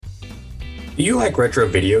Do you like retro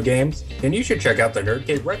video games? Then you should check out the Nerd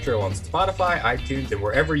Cave Retro on Spotify, iTunes, and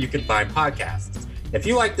wherever you can find podcasts. If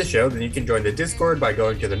you like the show, then you can join the Discord by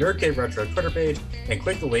going to the Nerd Cave Retro Twitter page and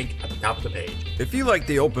click the link at the top of the page. If you like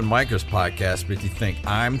the Open Micers podcast, but you think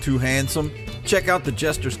I'm too handsome, check out the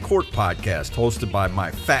Jester's Court podcast, hosted by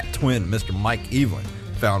my fat twin, Mr. Mike Evelyn,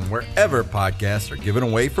 found wherever podcasts are given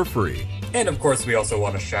away for free. And of course, we also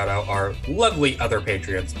want to shout out our lovely other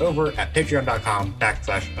Patreons over at patreon.com/OM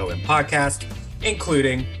podcast,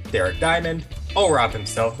 including Derek Diamond, Rob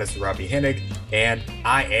himself, Mr. Robbie Hennig, and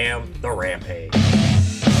I Am the Rampage.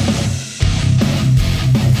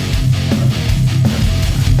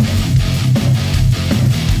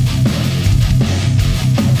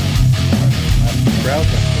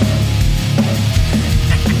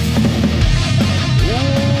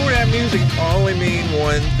 Music only mean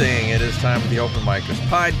one thing. It is time for the Open Micers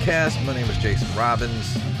podcast. My name is Jason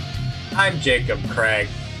Robbins. I'm Jacob Craig,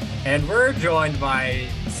 and we're joined by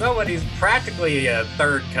someone who's practically a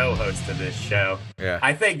third co-host of this show. Yeah.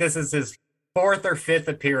 I think this is his fourth or fifth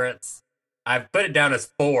appearance. I've put it down as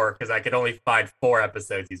 4 because I could only find 4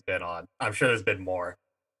 episodes he's been on. I'm sure there's been more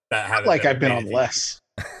that haven't. Like I've been on less.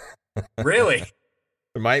 Really?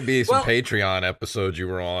 There might be some Patreon episodes you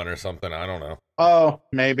were on or something. I don't know. Oh,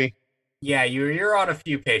 maybe. Yeah, you're on a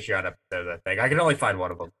few Patreon episodes, I think. I can only find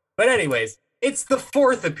one of them. But anyways, it's the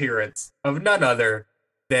 4th appearance of none other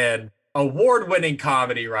than award-winning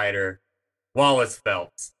comedy writer Wallace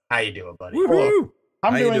Phelps. How you doing, buddy? Woohoo!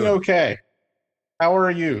 I'm How you doing okay. How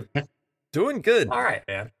are you? Doing good. All right,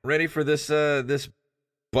 man. Ready for this this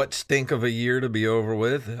butt stink of a year to be over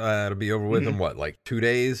with? To be over with in what, like 2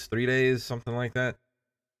 days, 3 days, something like that?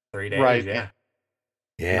 3 days, Right.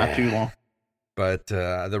 Yeah. Not too long. But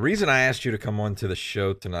the reason I asked you to come on to the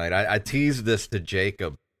show tonight, I teased this to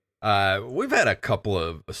Jacob. We've had a couple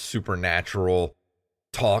of supernatural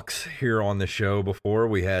talks here on the show before.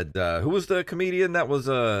 We had, who was the comedian that was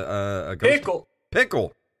a ghost? Pickle.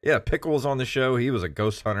 Pickle. Yeah, Pickle was on the show. He was a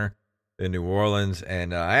ghost hunter in New Orleans.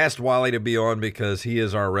 And I asked Wally to be on because he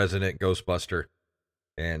is our resident Ghostbuster.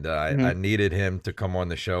 And I needed him to come on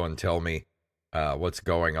the show and tell me what's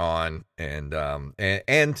going on, and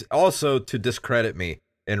also to discredit me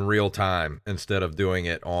in real time instead of doing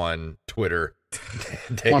it on Twitter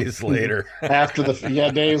days later. After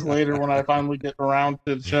days later when I finally get around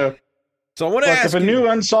to the show. So I want to ask if a new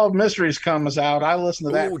Unsolved Mysteries comes out, I listen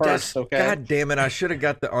to that first, okay? God damn it, I should have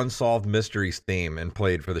got the Unsolved Mysteries theme and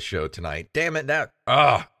played for the show tonight. Damn it,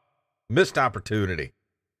 missed opportunity.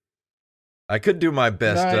 I could do my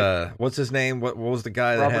best. What's his name? What was the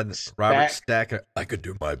guy that had Robert Stack? I could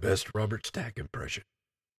do my best Robert Stack impression.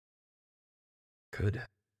 Could.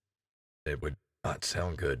 It would not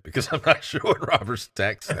sound good because I'm not sure what Robert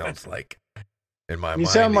Stack sounds like. In my mind, you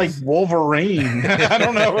sound like Wolverine. I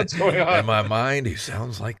don't know what's going on. In my mind, he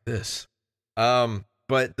sounds like this.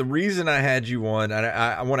 But the reason I had you on, and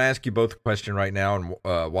I want to ask you both a question right now, and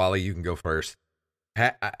Wally, you can go first.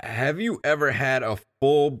 Have you ever had a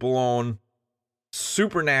full-blown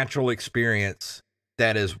supernatural experience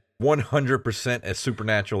that is 100% a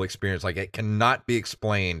supernatural experience, like it cannot be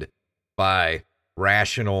explained by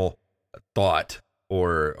rational thought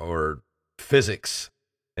or physics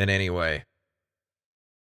in any way?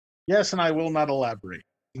 Yes, and I will not elaborate.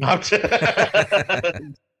 Yeah,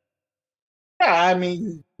 I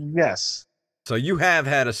mean, yes. So you have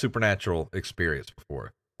had a supernatural experience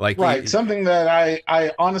before, like right? Something that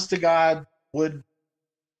I honest to God would.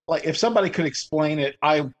 Like, if somebody could explain it,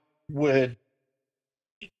 I would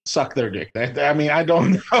suck their dick. I mean, I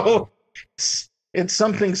don't know. It's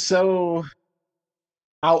something so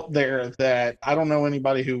out there that I don't know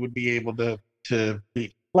anybody who would be able to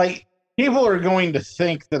be like. People are going to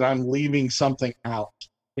think that I'm leaving something out.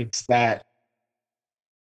 It's that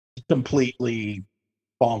completely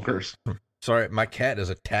bonkers. Sorry, my cat is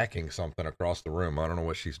attacking something across the room. I don't know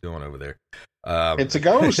what she's doing over there. It's a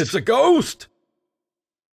ghost. It's a ghost.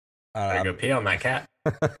 I go pee on my cat.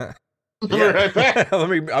 Yeah. Right back. let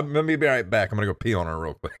me be right back. I'm gonna go pee on her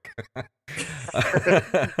real quick.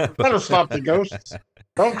 That'll stop the ghosts.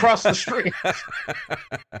 Don't cross the street.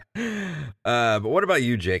 But what about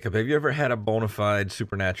you, Jacob? Have you ever had a bona fide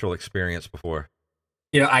supernatural experience before?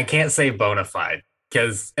 I can't say bona fide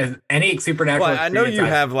because any supernatural. Well, I know you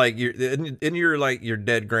have like your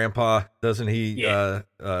dead grandpa. Doesn't he? Yeah.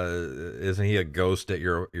 Isn't he a ghost at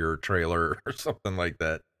your trailer or something like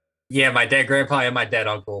that? Yeah, my dead grandpa and my dead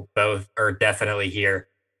uncle both are definitely here.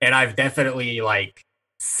 And I've definitely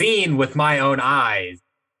seen with my own eyes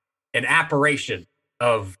an apparition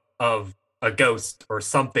of a ghost or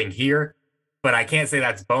something here. But I can't say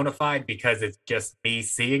that's bona fide because it's just me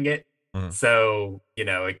seeing it. Mhm. So,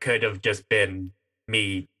 it could have just been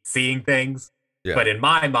me seeing things. Yeah. But in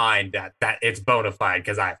my mind, that it's bona fide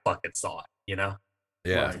because I fucking saw it. Yeah.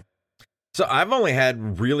 Right. So I've only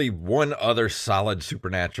had really one other solid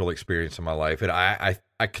supernatural experience in my life, and I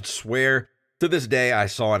could swear to this day I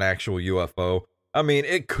saw an actual UFO. I mean,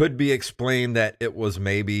 it could be explained that it was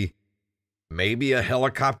maybe a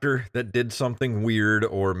helicopter that did something weird,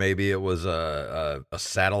 or maybe it was a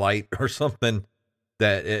satellite or something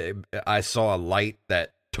I saw a light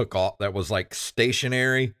that took off that was like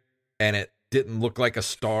stationary, and it didn't look like a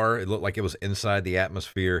star. It looked like it was inside the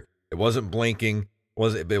atmosphere. It wasn't blinking.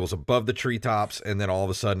 It was above the treetops, and then all of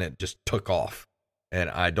a sudden it just took off. And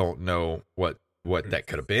I don't know what that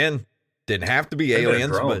could have been. Didn't have to be Could've been a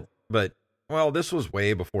aliens, drone. but well, this was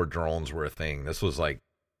way before drones were a thing. This was like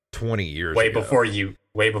 20 years Way ago.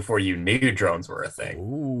 way before you knew drones were a thing.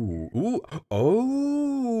 Ooh, ooh.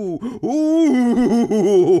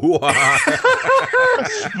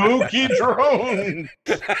 Spooky drone.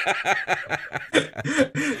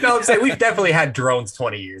 No, I'm saying we've definitely had drones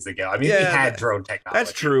 20 years ago. I mean, we Yeah, had drone technology.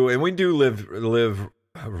 That's true, and we do live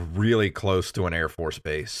really close to an Air Force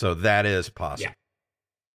base, so that is possible. Yeah.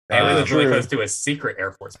 And we live really True. close to a secret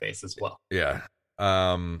Air Force base as well. Yeah.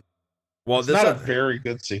 Well, It's this not a very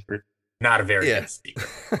good secret. Not a very Yeah. good secret.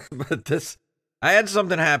 but I had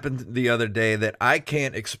something happen the other day that I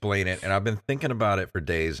can't explain it, and I've been thinking about it for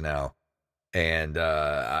days now. And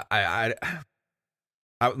I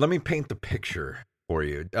let me paint the picture for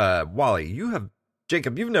you. Wally,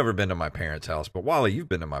 Jacob, you've never been to my parents' house, but Wally, you've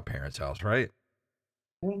been to my parents' house, right?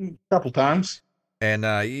 A couple times. And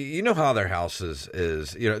you know how their house is,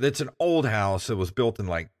 it's an old house. It was built in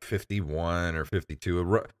like 51 or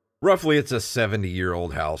 52. Roughly, it's a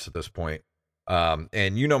 70-year-old house at this point.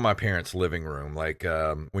 And you know my parents' living room. Like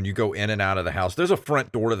when you go in and out of the house, there's a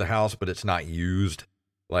front door to the house, but it's not used.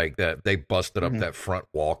 Like that, they busted up that front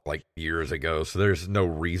walk like years ago, so there's no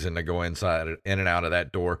reason to go in and out of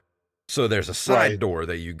that door. So there's a side door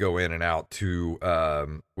that you go in and out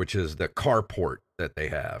to, which is the carport that they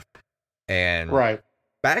have. And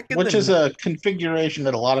which is a configuration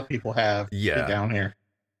that a lot of people have down here.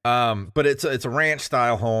 But it's a ranch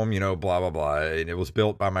style home, blah blah blah. And it was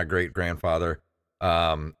built by my great grandfather.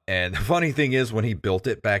 And the funny thing is, when he built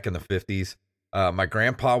it back in the 50s, my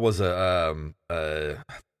grandpa was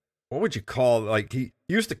what would you call it? Like he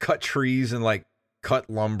used to cut trees and like cut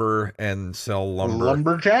lumber and sell lumber.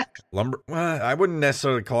 Lumberjack? I wouldn't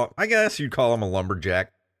necessarily call it. I guess you'd call him a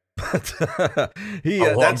lumberjack. But a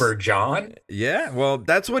lumberjohn? Yeah, well,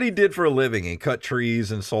 that's what he did for a living. He cut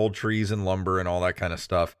trees and sold trees and lumber and all that kind of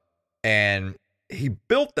stuff. And he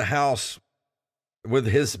built the house with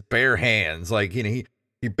his bare hands. Like, he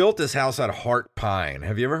built this house out of heart pine.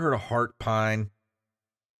 Have you ever heard of heart pine?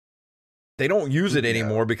 They don't use it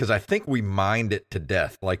anymore because I think we mined it to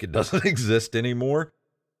death. Like, it doesn't exist anymore.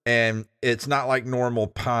 And it's not like normal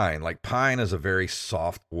pine. Like, pine is a very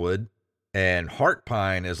soft wood. And heart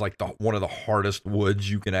pine is like one of the hardest woods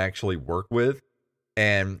you can actually work with.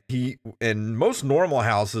 And in most normal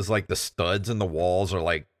houses, like the studs in the walls are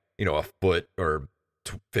like, a foot or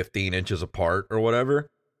 15 inches apart or whatever.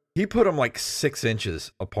 He put them like 6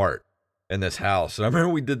 inches apart in this house. And I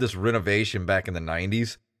remember we did this renovation back in the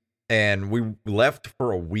 90s, and we left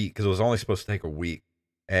for a week because it was only supposed to take a week.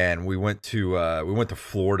 And we went to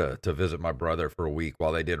Florida to visit my brother for a week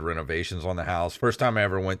while they did renovations on the house. First time I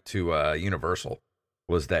ever went to Universal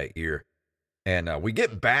was that year. And we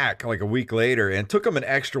get back like a week later, and it took them an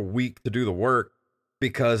extra week to do the work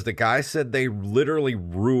because the guy said they literally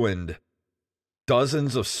ruined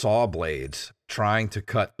dozens of saw blades trying to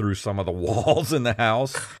cut through some of the walls in the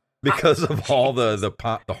house because of all the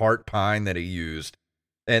heart pine that he used.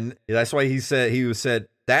 And that's why he said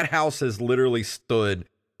that house has literally stood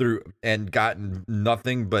through and gotten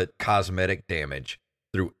nothing but cosmetic damage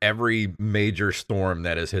through every major storm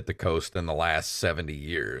that has hit the coast in the last 70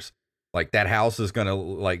 years. Like, that house is going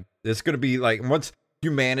to, it's going to be like, once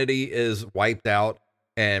humanity is wiped out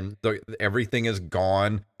and everything is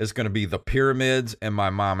gone, it's going to be the pyramids and my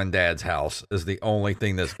mom and dad's house is the only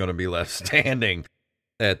thing that's going to be left standing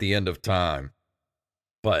at the end of time.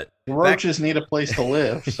 But roaches need a place to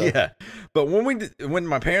live. So. Yeah, but when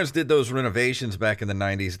my parents did those renovations back in the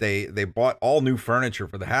 90s, they bought all new furniture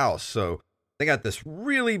for the house. So they got this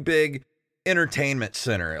really big entertainment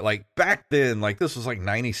center. Like, back then, like, this was like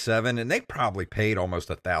 97, and they probably paid almost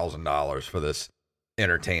 $1,000 for this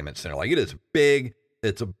entertainment center. Like, it is big,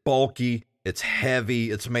 it's bulky, it's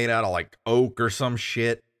heavy, it's made out of like oak or some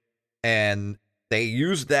shit, and they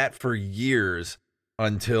used that for years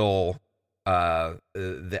until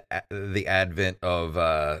the advent of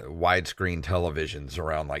widescreen televisions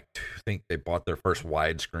around like I think they bought their first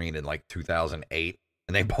widescreen in like 2008,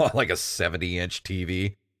 and they bought like a 70-inch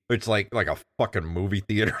TV, which like a fucking movie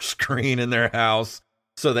theater screen in their house.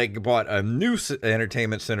 So they bought a new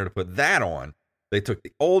entertainment center to put that on. They took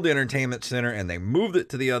the old entertainment center and they moved it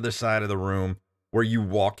to the other side of the room where you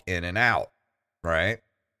walk in and out, right?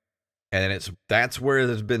 And that's where it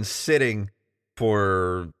has been sitting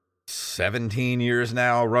for 17 years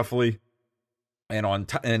now, roughly. And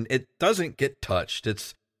and it doesn't get touched.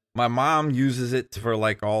 My mom uses it for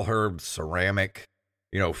like all her ceramic,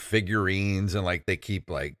 figurines, and like they keep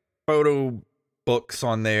like photo books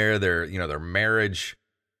on there. Their marriage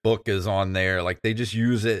book is on there. Like they just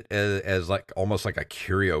use it as like almost like a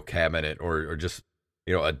curio cabinet or just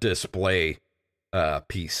a display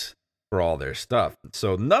piece for all their stuff.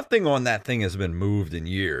 So nothing on that thing has been moved in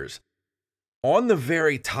years. On the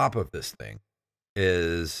very top of this thing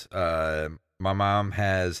is my mom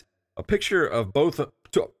has a picture of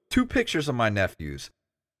two pictures of my nephews.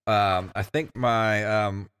 I think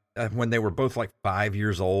my when they were both like 5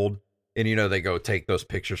 years old, and they go take those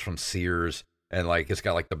pictures from Sears, and like it's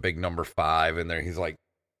got like the big number 5 in there. He's like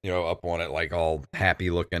up on it, like all happy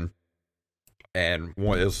looking. And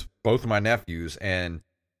one is both of my nephews, and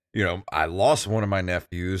I lost one of my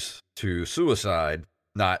nephews to suicide,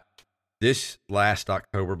 not this last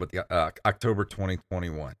October, but the October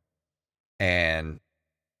 2021. And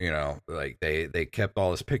like they kept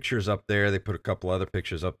all his pictures up there. They put a couple other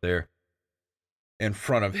pictures up there. In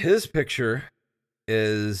front of his picture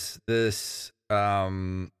is this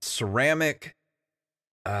ceramic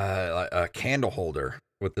a candle holder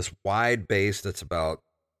with this wide base that's about,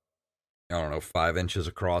 I don't know, 5 inches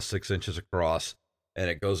across, 6 inches across, and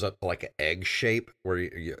it goes up to like an egg shape where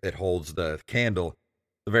it holds the candle at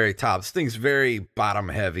the very top. This thing's very bottom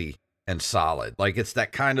heavy and solid. Like it's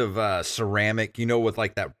that kind of ceramic, with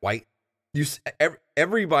like that white.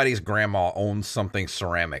 Everybody's grandma owns something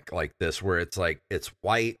ceramic like this, where it's like it's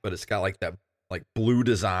white, but it's got like that like blue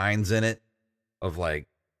designs in it of like,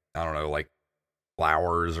 I don't know, like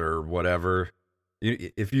flowers or whatever.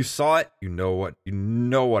 If you saw it, you know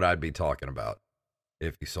what I'd be talking about.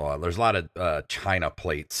 If you saw it, there's a lot of china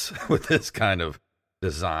plates with this kind of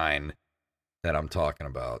design that I'm talking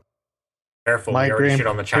about. Careful, we already shit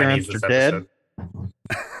on the Chinese this episode.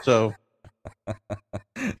 So,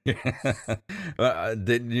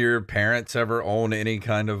 didn't your parents ever own any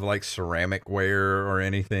kind of like ceramic ware or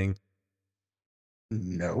anything?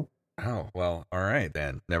 No. Oh, well, all right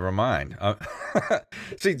then. Never mind.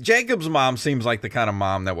 See, Jacob's mom seems like the kind of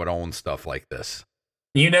mom that would own stuff like this.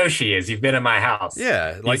 She is. You've been in my house.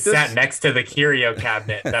 Yeah, like this. Sat next to the curio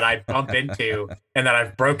cabinet that I bump into and that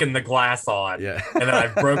I've broken the glass on. Yeah. And that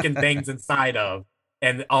I've broken things inside of.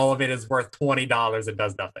 And all of it is worth $20 and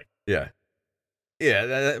does nothing. Yeah.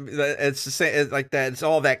 Yeah, it's the same. It's like that. It's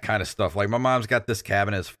all that kind of stuff. Like my mom's got this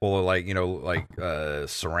cabinet is full of like,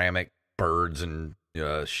 ceramic birds and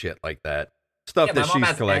shit like that. Stuff that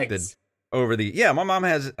she's collected. Eggs. My mom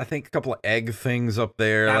has, I think, a couple of egg things up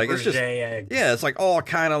there. Fabergé like it's just eggs. Yeah, it's like all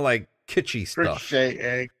kind of like kitschy stuff.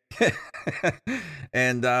 Egg.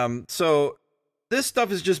 And so this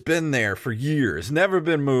stuff has just been there for years, never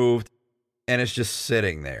been moved, and it's just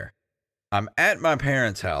sitting there. I'm at my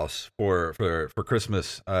parents' house for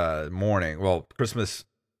Christmas morning. Well, Christmas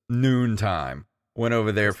noontime. Went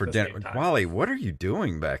over there for dinner. Wally, what are you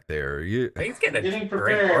doing back there? He's getting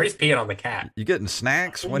prepared, or he's peeing on the cat. You getting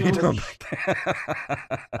snacks? What are you doing back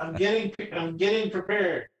there? I'm getting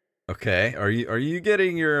prepared. Okay. Are you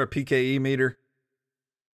getting your PKE meter?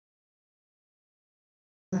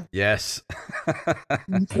 Yes.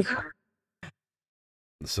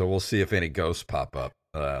 So we'll see if any ghosts pop up.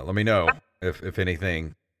 Let me know if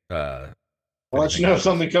anything. I'll let you know if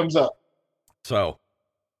something comes up. So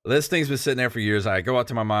this thing's been sitting there for years. I go out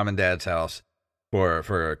to my mom and dad's house for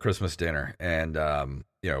a Christmas dinner, and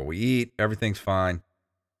we eat. Everything's fine.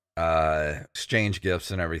 Exchange gifts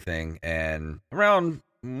and everything. And around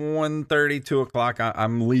 1:30, 2 o'clock,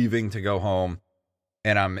 I'm leaving to go home,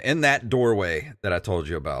 and I'm in that doorway that I told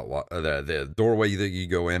you about, the doorway that you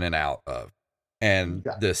go in and out of. And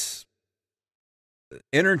this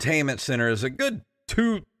entertainment center is a good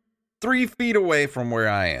 2-3 feet away from where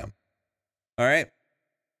I am. All right.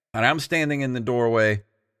 And I'm standing in the doorway.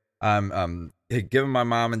 I'm giving my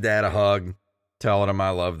mom and dad a hug, telling them I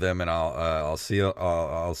love them, and I'll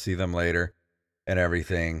see them later and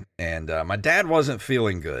everything. And my dad wasn't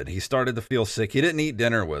feeling good. He started to feel sick. He didn't eat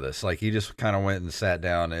dinner with us. Like he just kind of went and sat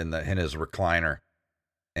down in his recliner.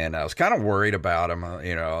 And I was kind of worried about him,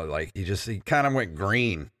 like he kind of went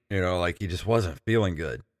green, like he just wasn't feeling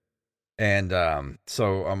good. And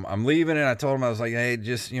so I'm leaving, and I told him, I was like, hey,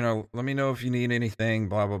 just, let me know if you need anything,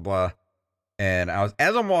 blah, blah, blah. And as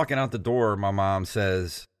I'm walking out the door, my mom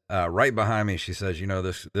says, right behind me, she says,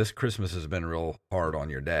 this Christmas has been real hard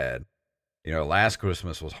on your dad. Last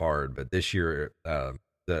Christmas was hard, but this year,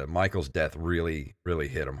 the Michael's death really, really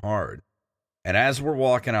hit him hard. And as we're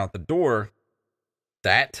walking out the door,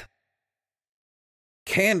 that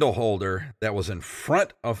candle holder that was in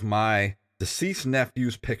front of my deceased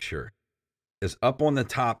nephew's picture is up on the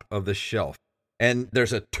top of the shelf. And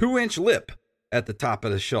there's a 2-inch lip at the top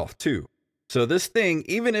of the shelf, too. So this thing,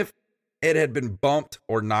 even if it had been bumped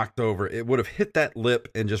or knocked over, it would have hit that lip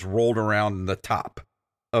and just rolled around the top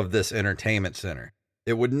of this entertainment center.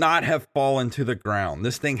 It would not have fallen to the ground.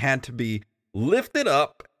 This thing had to be lifted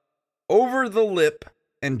up over the lip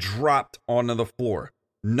and dropped onto the floor.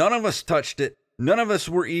 None of us touched it. None of us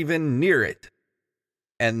were even near it.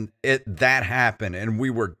 And that happened, and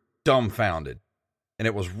we were dumbfounded. And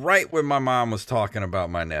it was right when my mom was talking about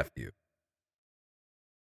my nephew.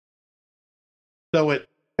 So it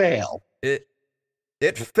failed.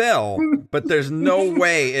 It fell, but there's no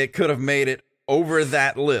way it could have made it over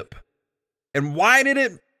that lip. And why did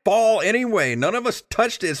it fall anyway? None of us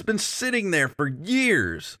touched it. It's been sitting there for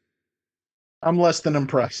years. I'm less than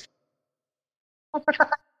impressed.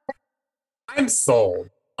 I'm sold,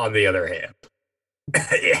 on the other hand.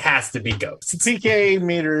 It has to be ghosts. PK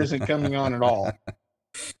meter isn't coming on at all.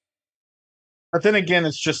 But then again,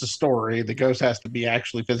 it's just a story. The ghost has to be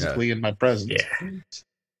actually physically in my presence. Yeah.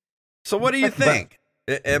 So what do you think?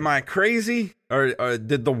 Am I crazy? Or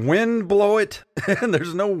did the wind blow it? And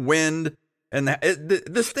there's no wind. And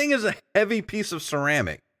this thing is a heavy piece of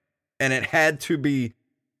ceramic. And it had to be,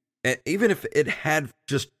 even if it had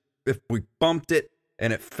if we bumped it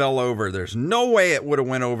and it fell over, there's no way it would have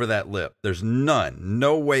went over that lip. There's none.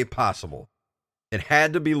 No way possible. It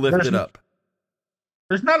had to be lifted up.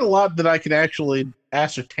 There's not a lot that I can actually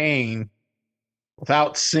ascertain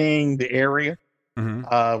without seeing the area,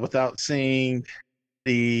 without seeing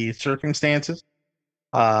the circumstances,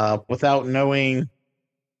 without knowing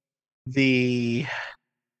did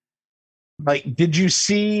you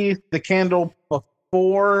see the candle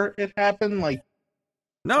before it happened?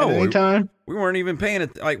 No, at any time? We weren't even paying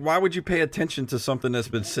it. Why would you pay attention to something that's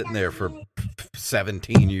been sitting there for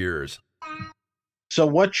 17 years? So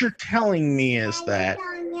what you're telling me is that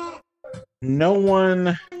no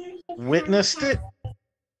one witnessed it.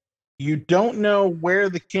 You don't know where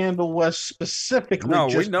the candle was specifically. No,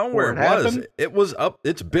 we know where it was. It was up.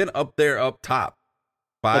 It's been up there, up top.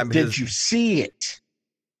 But did you see it?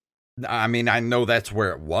 I mean, I know that's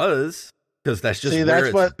where it was because that's just where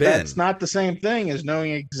it's been. That's not the same thing as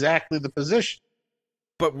knowing exactly the position.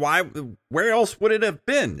 But why? Where else would it have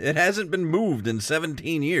been? It hasn't been moved in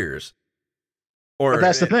 17 years. But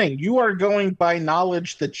that's the thing. You are going by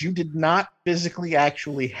knowledge that you did not physically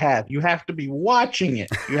actually have. You have to be watching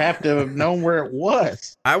it. You have to have known where it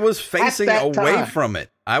was. I was facing away from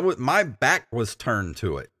it. My back was turned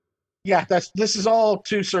to it. Yeah, this is all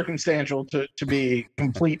too circumstantial to be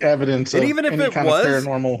complete evidence and of even if any it kind was, of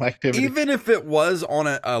paranormal activity. Even if it was on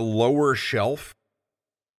a lower shelf,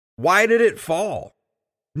 why did it fall?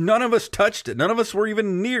 None of us touched it. None of us were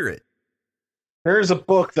even near it. There's a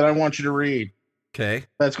book that I want you to read. Okay.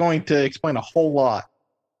 That's going to explain a whole lot.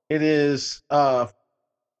 It is by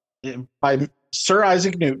Sir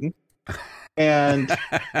Isaac Newton. And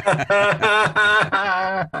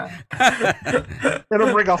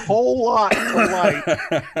it'll bring a whole lot to light.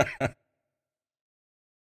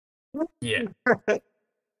 Yeah.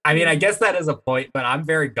 I mean, I guess that is a point, but I'm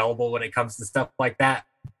very gullible when it comes to stuff like that.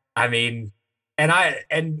 I mean,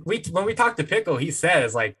 when we talked to Pickle, he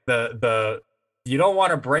says the you don't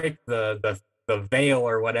want to break the veil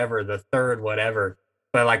or whatever, the third whatever.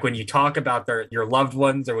 But when you talk about your loved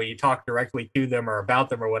ones, or when you talk directly to them or about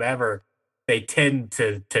them or whatever, they tend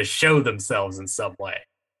to show themselves in some way.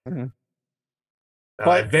 Mm-hmm.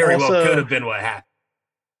 But it very well could have been what happened.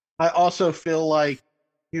 I also feel like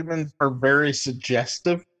humans are very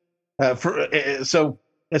suggestive. So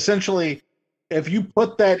essentially, if you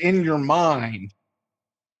put that in your mind,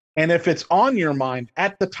 and if it's on your mind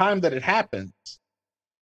at the time that it happens,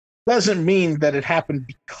 doesn't mean that it happened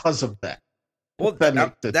because of that. Well,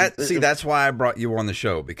 that's why I brought you on the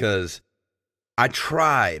show, because I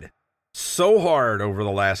tried so hard over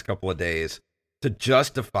the last couple of days to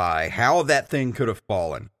justify how that thing could have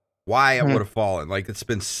fallen, why it would have fallen. It's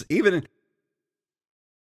been even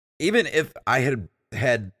if I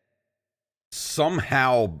had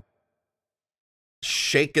somehow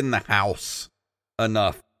shaken the house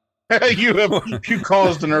enough you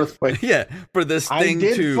caused an earthquake. Yeah, for this thing I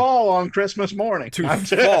did to fall on Christmas morning.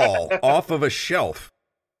 fall off of a shelf.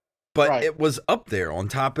 But Right. it was up there on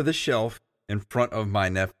top of the shelf in front of my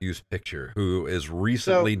nephew's picture, who is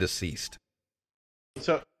recently deceased.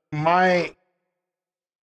 So my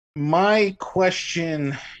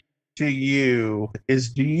question to you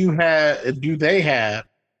is: do they have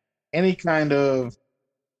any kind of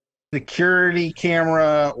security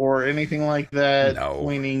camera or anything like that No.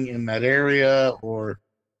 pointing in that area? Or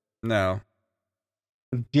No.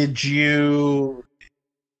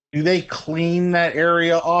 do they clean that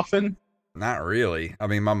area often? Not really. I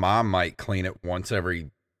mean, my mom might clean it once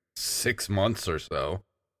every 6 months or so.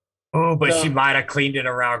 Oh, but So- she might have cleaned it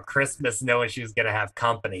around Christmas knowing she was going to have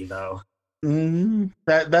company, though.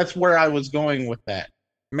 That's where I was going with that. So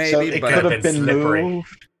Maybe, it but could Could've have been been slippery.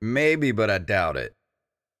 moved. maybe, but I doubt it.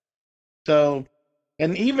 So,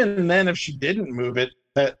 and even then, if she didn't move it,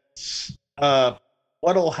 that's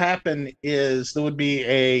what'll happen is there would be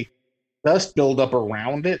a dust buildup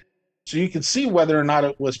around it, so you could see whether or not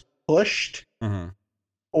it was pushed hmm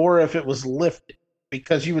or if it was lifted,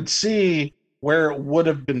 because you would see where it would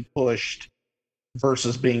have been pushed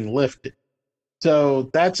versus being lifted. So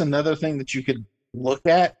that's another thing that you could look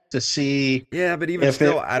at to see. Yeah, but even If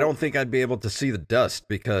still, it- I don't think I'd be able to see the dust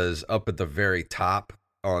because up at the very top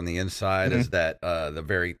on the inside is that the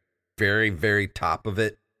very, very, very top of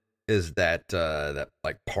it is that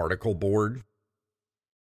like particle board.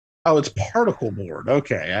 Oh, it's particle board.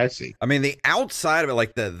 Okay, I see. I mean, the outside of it,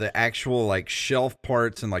 like the actual like shelf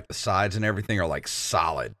parts and like the sides and everything are like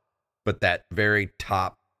solid, but that very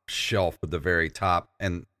top shelf at the very top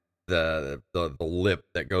and the lip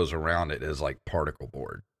that goes around it is like particle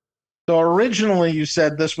board. So originally you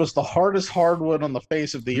said this was the hardest hardwood on the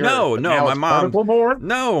face of the No, earth. but no, now my it's mom- particle board.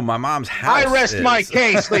 No, my mom's house. I rest my is.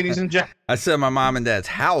 case, ladies and gentlemen. I said my mom and dad's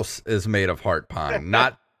house is made of heart pine,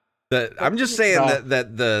 not the. I'm just saying No.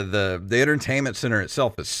 that the entertainment center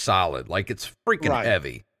itself is solid. Like it's freaking Right.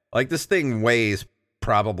 heavy. Like this thing weighs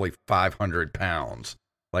probably 500 pounds.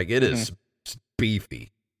 Like it is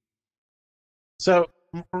beefy. So,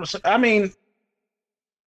 I mean,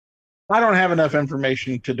 I don't have enough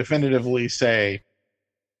information to definitively say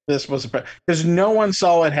this was because no one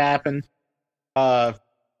saw it happen.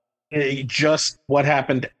 Just what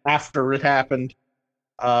happened after it happened.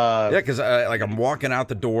 Yeah, because like I'm walking out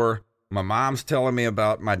the door. My mom's telling me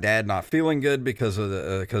about my dad not feeling good because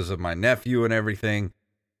of my nephew and everything,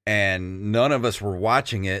 and none of us were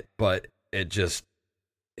watching it, but it just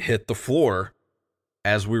hit the floor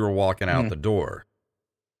as we were walking out the door.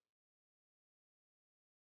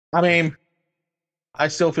 I mean, I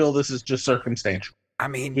still feel this is just circumstantial. I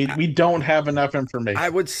mean, We don't have enough information. I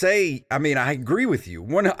would say, I mean, I agree with you.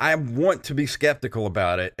 I want to be skeptical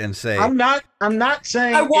about it and say, I'm not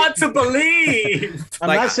saying I want to believe. I'm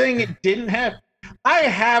like, not saying it didn't happen. I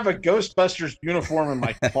have a Ghostbusters uniform in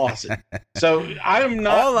my closet, so I'm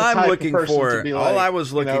not. all the I'm type of looking person for, to be all like, I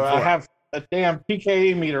was looking for, I have a damn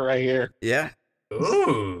PKE meter right here. yeah,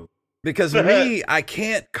 Ooh. because me, I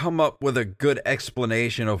can't come up with a good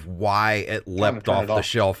explanation of why it leapt turn off it the off.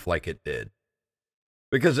 shelf like it did.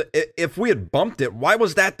 Because if we had bumped it, why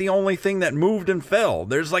was that the only thing that moved and fell?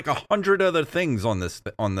 There's like 100 other things on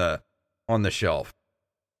the shelf.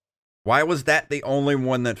 Why was that the only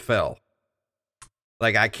one that fell?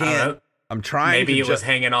 Like I I don't can't. know. I'm trying. Maybe to it was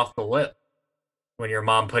hanging off the lip when your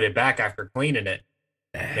mom put it back after cleaning it.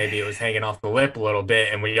 Maybe it was hanging off the lip a little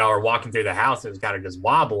bit, and when y'all were walking through the house, it was kind of just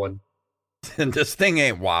wobbling. And this thing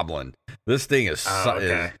ain't wobbling. This thing is, Oh,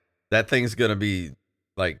 okay. that thing's gonna be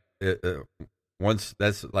like once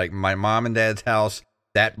that's like my mom and dad's house.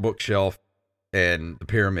 That bookshelf and the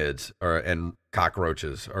pyramids and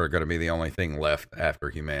cockroaches are gonna be the only thing left after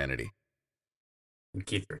humanity. And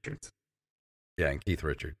Keith Richards. Yeah, and Keith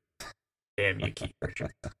Richards. Damn you, Keith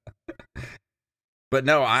Richards. But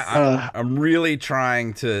no, I'm really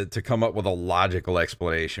trying to come up with a logical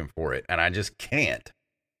explanation for it, and I just can't.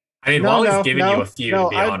 I mean, Wally's giving you a few, to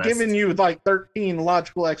be I've honest. given you like 13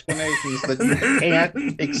 logical explanations that you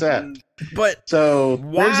can't accept. But So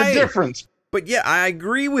there's Why? a difference. But yeah, I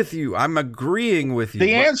agree with you. I'm agreeing with you.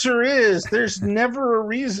 The but- answer is there's never a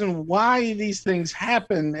reason why these things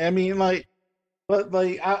happen. I mean,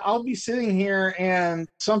 I'll be sitting here and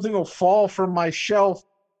something will fall from my shelf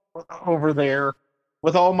over there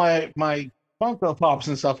with all my Funko Pops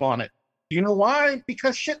and stuff on it. Do you know why?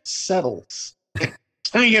 Because shit settles.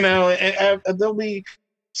 There'll be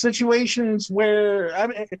situations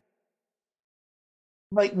where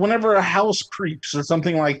like whenever a house creeps or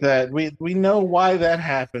something like that, we know why that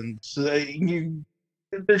happens. There's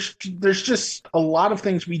just a lot of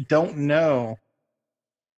things we don't know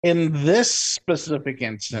In this specific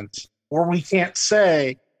instance, where we can't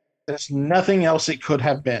say there's nothing else it could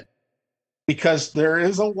have been, because there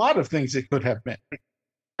is a lot of things it could have been.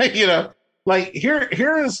 You know, like here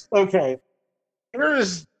is okay. Here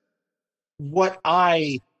is what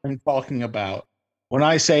I am talking about when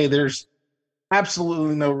I say there's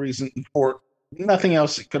absolutely no reason for nothing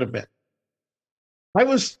else it could have been. I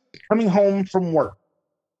was coming home from work,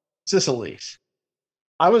 Sicily's.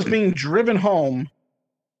 I was being driven home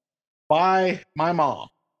by my mom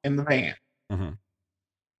in the van. Mm-hmm.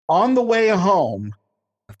 On the way home,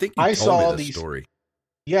 I think you told me this story.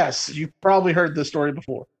 Yes, you've probably heard this story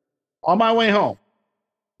before. On my way home,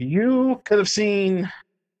 you could have seen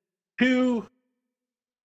two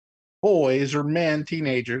boys or men,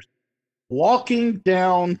 teenagers, walking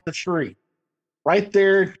down the street right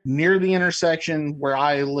there near the intersection where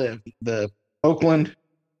I live, the Oakland,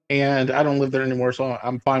 and I don't live there anymore, so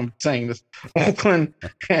I'm fine saying this. Oakland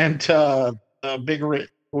and Big Ridge,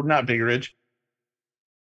 or not Big Ridge.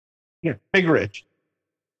 Yeah, Big Ridge.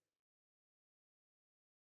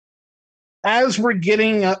 As we're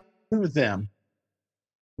getting up to them,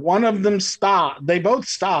 one of them stopped. They both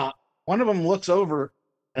stop. One of them looks over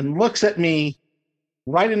and looks at me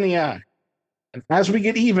right in the eye. And as we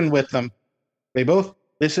get even with them, they both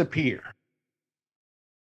disappear.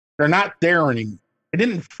 They're not there anymore. They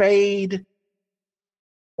didn't fade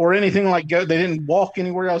or anything like go. They didn't walk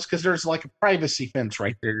anywhere else because there's like a privacy fence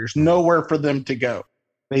right there. There's nowhere for them to go.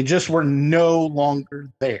 They just were no longer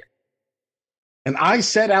there. And I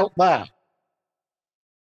said out loud,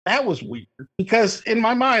 that was weird, because in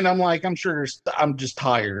my mind, I'm like, I'm sure I'm just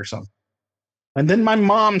tired or something. And then my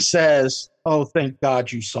mom says, oh, thank God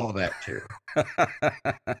you saw that too.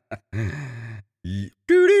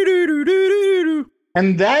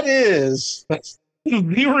 And that's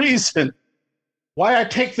the reason why I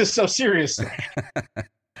take this so seriously.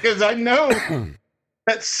 Because I know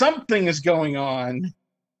that something is going on,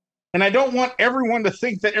 and I don't want everyone to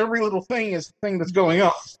think that every little thing is the thing that's going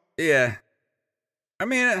on. Yeah. I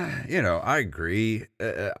mean, I agree.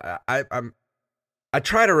 I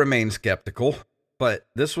try to remain skeptical, but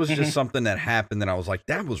this was just something that happened, and I was like,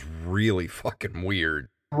 that was really fucking weird.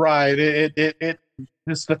 Right. It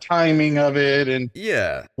just the timing of it and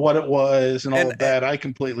what it was and all of that. I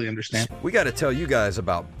completely understand. We got to tell you guys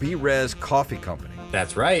about B-Res Coffee Company.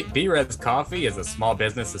 That's right. B-Res Coffee is a small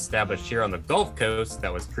business established here on the Gulf Coast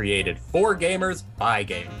that was created for gamers by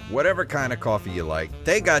gamers. Whatever kind of coffee you like,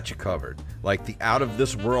 they got you covered. Like the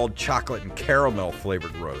out-of-this-world chocolate and caramel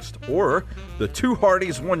flavored roast, or the Two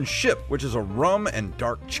Hardies One Ship, which is a rum and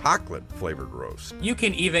dark chocolate flavored roast. You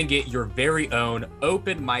can even get your very own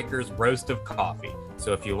Open Micers roast of coffee.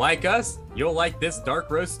 So if you like us, you'll like this dark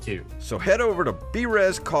roast too. So head over to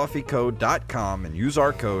brescoffeeco.com and use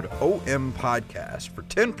our code OMPodcast for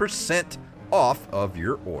 10% off of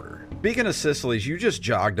your order. Speaking of Sicily's, you just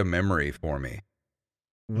jogged a memory for me.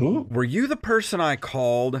 Ooh. Were you the person I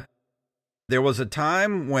called? There was a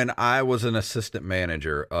time when I was an assistant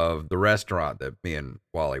manager of the restaurant that me and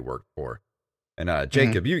Wally worked for. And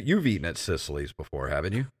Jacob, you've eaten at Sicily's before,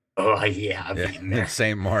 haven't you? Oh, yeah, I've eaten there. In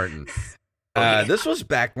St. Martin. Yeah. This was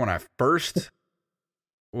back when I first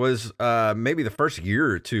was, maybe the first year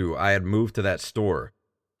or two, I had moved to that store.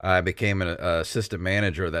 I became an assistant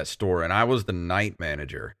manager of that store, and I was the night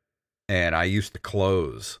manager. And I used to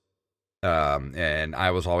close. And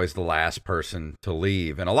I was always the last person to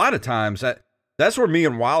leave. And a lot of times that's where me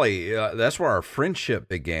and Wally, that's where our friendship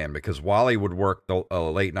began, because Wally would work a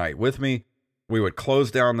late night with me. We would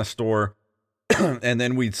close down the store, and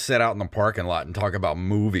then we'd sit out in the parking lot and talk about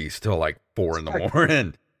movies till like 4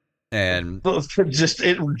 a.m. And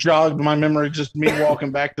it jogged my memory. Just me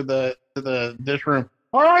walking back to the dish room.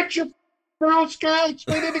 All right, you Girl Scouts,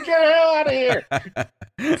 we need to get the hell out of here.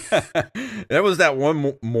 That was that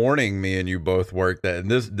one morning me and you both worked at, and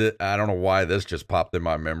this I don't know why this just popped in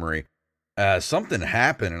my memory. Something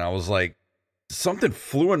happened, and I was like, something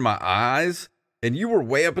flew in my eyes, and you were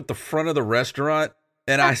way up at the front of the restaurant,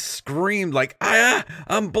 and I screamed like,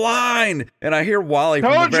 I'm blind, and I hear Wally.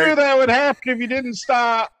 Told you that would happen if you didn't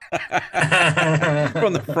stop.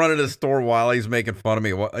 From the front of the store, Wally's making fun of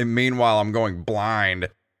me. Meanwhile, I'm going blind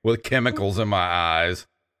with chemicals in my eyes.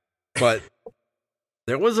 But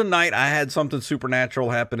there was a night I had something supernatural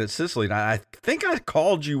happen at Sicily, and I think I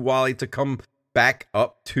called you, Wally, to come back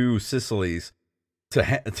up to Sicily's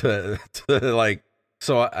to like,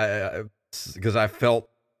 so because I felt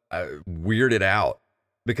weirded out,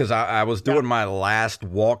 because I was doing my last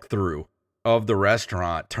walkthrough of the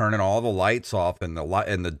restaurant, turning all the lights off, and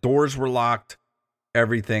the doors were locked,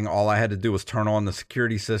 everything. All I had to do was turn on the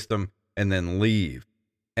security system and then leave.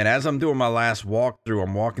 And as I'm doing my last walkthrough,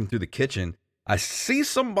 I'm walking through the kitchen. I see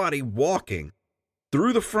somebody walking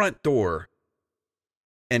through the front door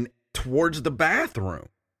and towards the bathroom.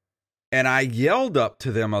 And I yelled up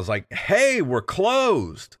to them. I was like, hey, we're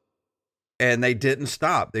closed. And they didn't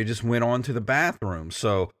stop. They just went on to the bathroom.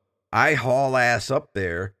 So I haul ass up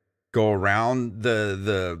there, go around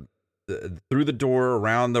through the door,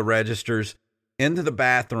 around the registers, into the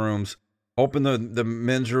bathrooms, open the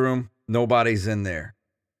men's room. Nobody's in there.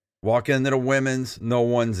 Walk into the women's, no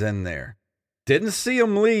one's in there. Didn't see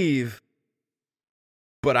them leave,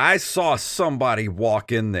 but I saw somebody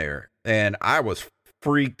walk in there, and I was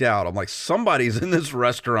freaked out. I'm like, somebody's in this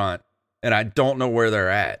restaurant, and I don't know where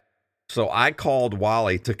they're at. So I called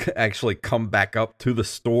Wally to actually come back up to the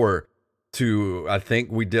store to, I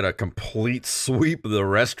think we did a complete sweep of the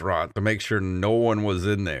restaurant to make sure no one was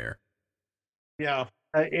in there. Yeah.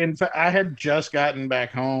 In fact, I had just gotten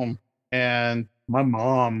back home, and my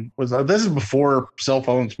mom was, this is before cell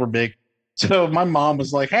phones were big. So my mom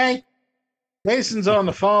was like, hey, Jason's on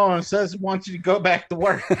the phone and says he wants you to go back to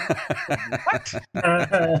work.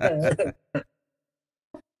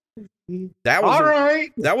 That was all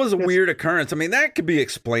right. That was a weird occurrence. I mean, that could be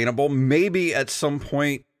explainable. Maybe at some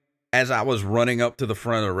point, as I was running up to the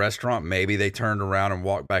front of the restaurant, maybe they turned around and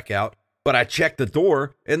walked back out. But I checked the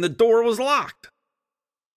door, and the door was locked.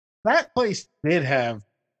 That place did have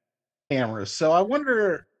cameras, so I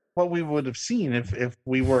wonder what we would have seen if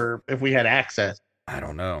we had access. I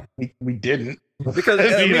don't know. We didn't, because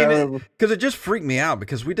it just freaked me out,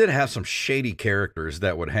 because we did have some shady characters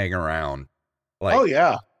that would hang around. Like, oh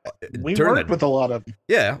yeah, we worked with a lot of them.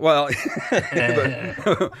 Yeah, well,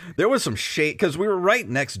 there was some shade because we were right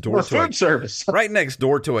next door to food service, right next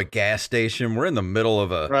door to a gas station. We're in the middle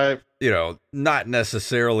of a, not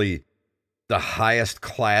necessarily the highest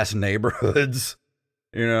class neighborhoods,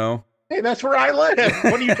 Hey, that's where I live.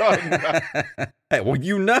 What are you talking about? Hey,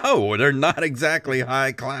 well, they're not exactly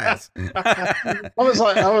high class. I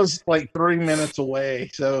was like 3 minutes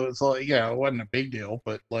away, so it's like, it wasn't a big deal,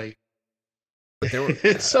 but like,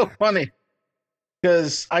 it's so funny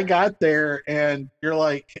because I got there and you're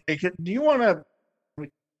like, hey, do you want to?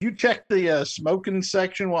 You check the smoking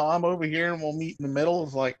section while I'm over here, and we'll meet in the middle.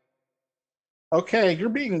 It's like, okay, you're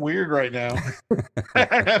being weird right now.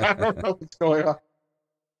 I don't know what's going on.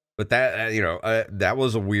 But that, that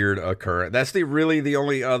was a weird occurrence. That's really the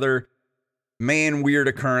only other weird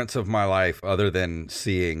occurrence of my life, other than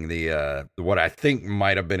seeing the what I think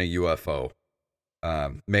might have been a UFO.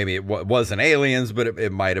 Maybe it wasn't aliens, but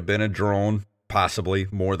it might have been a drone, possibly,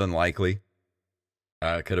 more than likely.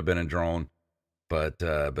 It could have been a drone. But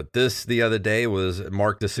this the other day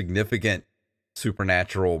marked a significant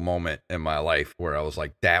supernatural moment in my life where I was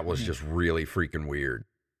like, that was just really freaking weird.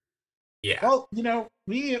 Yeah. Well,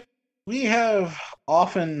 we have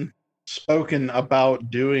often spoken about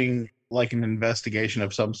doing like an investigation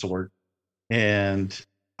of some sort, and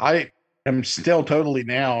I am still totally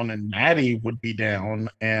down, and Maddie would be down,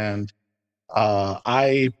 and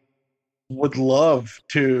I would love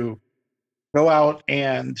to go out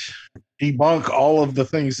and debunk all of the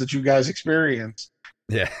things that you guys experienced.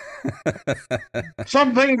 Yeah.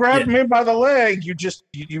 Something grabbed me by the leg. You just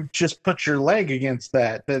put your leg against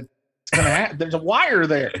that. That's gonna there's a wire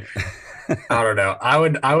there. I don't know. I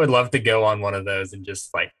would love to go on one of those and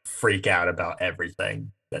just like freak out about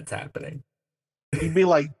everything that's happening. You'd be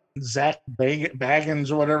like Zach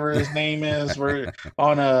Baggins or whatever his name is. We're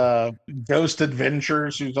on a Ghost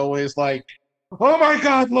Adventures, who's always like, oh my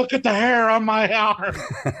God, look at the hair on my arm.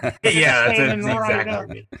 Yeah, that's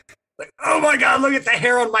exactly. Like, oh my God, look at the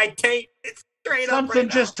hair on my tape. It's straight up. Something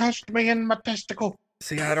just touched me in my testicle.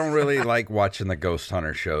 See, I don't really like watching the ghost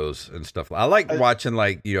hunter shows and stuff. I like watching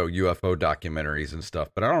UFO documentaries and stuff,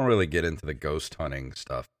 but I don't really get into the ghost hunting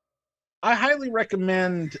stuff. I highly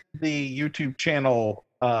recommend the YouTube channel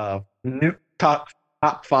Nuke Top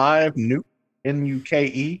 5, Nuke,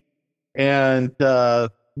 Nuke. And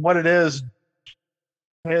what it is,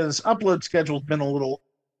 his upload schedule's been a little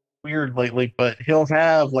weird lately, but he'll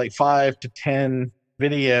have like 5 to 10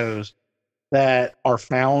 videos that are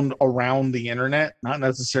found around the internet, not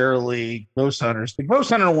necessarily ghost hunters. The ghost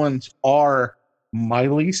hunter ones are my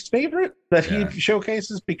least favorite that he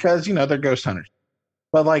showcases because, they're ghost hunters.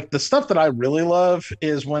 But like the stuff that I really love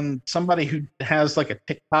is when somebody who has like a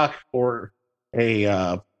TikTok or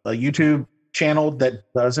a YouTube channel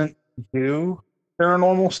that doesn't do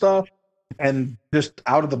paranormal stuff, and just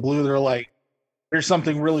out of the blue, they're like, there's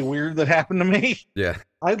something really weird that happened to me. Yeah.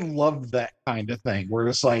 I love that kind of thing where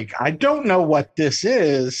it's like, I don't know what this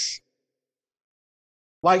is,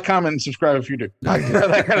 like, comment, and subscribe if you do. Like,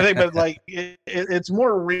 that kind of thing. But like, it's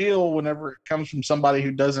more real whenever it comes from somebody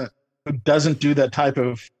who doesn't do that type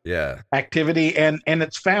of activity, and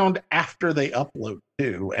it's found after they upload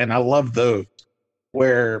too. And I love those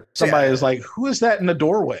where somebody is like, "Who is that in the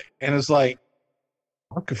doorway?" And it's like,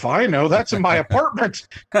 "Fuck if I know. That's in my apartment."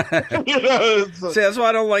 See, that's why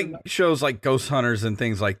I don't like shows like Ghost Hunters and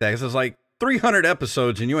things like that. Because it's like 300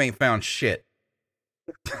 episodes and you ain't found shit.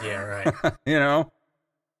 Yeah, right. You know.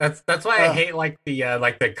 That's why I hate like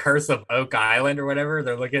the Curse of Oak Island or whatever.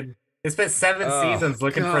 They spent 7 seasons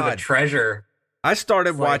looking for the treasure. I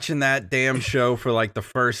started watching that damn show for like the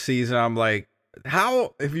first season. I'm like,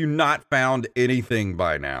 how have you not found anything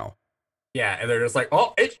by now? Yeah, and they're just like,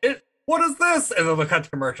 oh, what is this? And then they'll cut to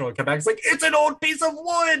commercial and come back. It's like, it's an old piece of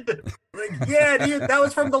wood. Like, yeah, dude, that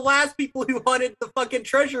was from the last people who hunted the fucking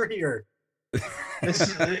treasure here.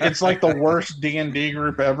 It's like the worst D&D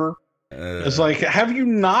group ever. It's like, have you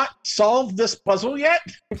not solved this puzzle yet?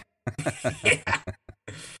 Yeah.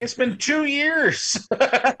 It's been 2 years.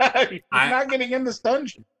 You're not getting in this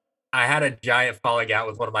dungeon. I had a giant falling out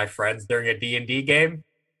with one of my friends during a D&D game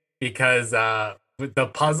because the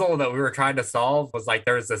puzzle that we were trying to solve was like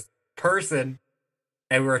there was this person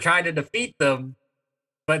and we were trying to defeat them,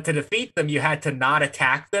 but to defeat them you had to not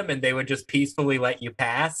attack them and they would just peacefully let you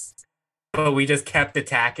pass. But we just kept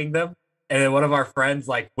attacking them. And then one of our friends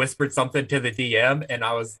like whispered something to the DM and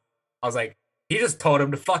I was like, he just told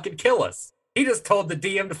him to fucking kill us. He just told the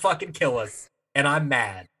DM to fucking kill us. And I'm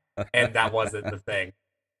mad. And that wasn't the thing.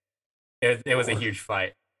 It was a huge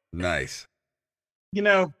fight. Nice. You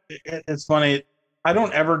know, it's funny. I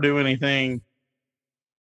don't ever do anything.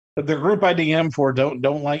 The group I DM for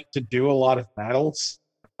don't like to do a lot of battles.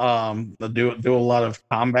 They do a lot of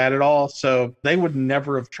combat at all. So they would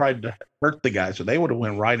never have tried to hurt the guy. So they would have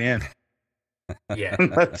went right in. Yeah.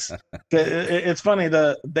 It's funny.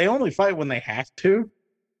 They only fight when they have to.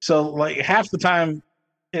 So like half the time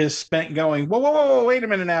is spent going, whoa, wait a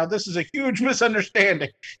minute now. This is a huge misunderstanding.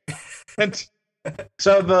 And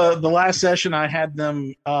so the last session I had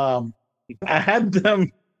them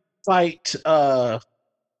fight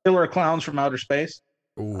killer clowns from outer space.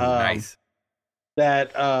 Ooh, nice.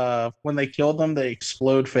 That when they kill them, they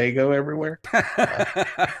explode Fago everywhere.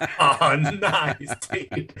 Oh, nice,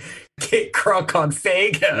 dude. Get crunk on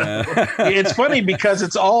Fago. It's funny because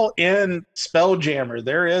it's all in Spelljammer.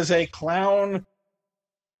 There is a clown.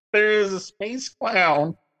 There is a space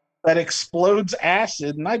clown that explodes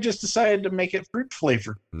acid, and I just decided to make it fruit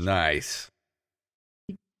flavor. Nice.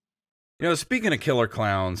 You know, speaking of killer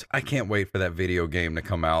clowns, I can't wait for that video game to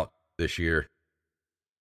come out this year.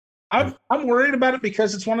 I'm worried about it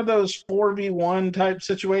because it's one of those 4v1 type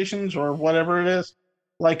situations or whatever it is,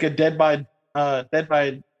 like a Dead by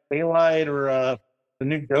Daylight or the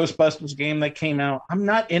new Ghostbusters game that came out. I'm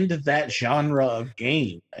not into that genre of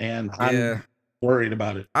game, and I'm worried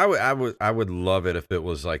about it. I would love it if it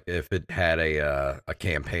was like if it had a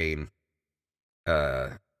campaign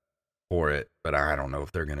for it, but I don't know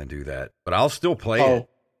if they're gonna do that. But I'll still play it.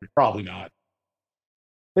 Probably not.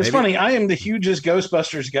 It's funny. I am the hugest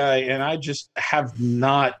Ghostbusters guy, and I just have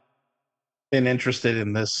not been interested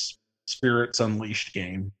in this Spirits Unleashed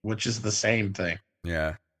game, which is the same thing.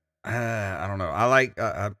 Yeah, I don't know. I like.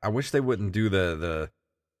 I wish they wouldn't do the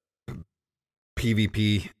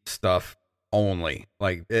PvP stuff only.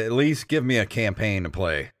 Like, at least give me a campaign to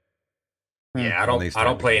play. Yeah, I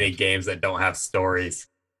don't play any games that don't have stories.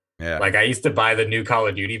 Yeah, like I used to buy the new Call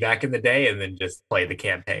of Duty back in the day, and then just play the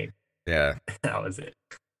campaign. Yeah, that was it.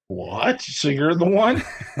 What? So you're the one?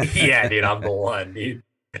 Yeah, dude, I'm the one, dude.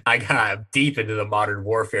 I got deep into the Modern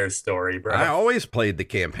Warfare story, bro. I always played the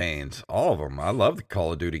campaigns, all of them. I love the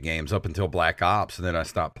Call of Duty games up until Black Ops, and then I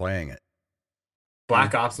stopped playing it.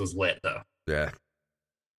 Black Ops was lit, though. Yeah.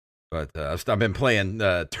 But I've been playing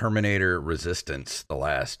Terminator Resistance the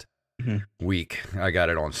last week. I got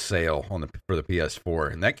it on sale for the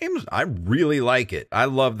PS4, and that game I really like it. I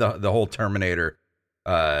love the whole Terminator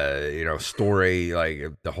story,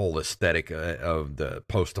 like the whole aesthetic of the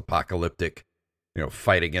post-apocalyptic,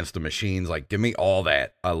 fight against the machines. Like, give me all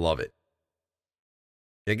that. I love it.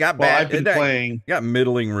 It got bad. I've been playing. Got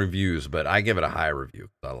middling reviews, but I give it a high review.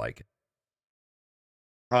 I like it.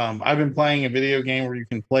 I've been playing a video game where you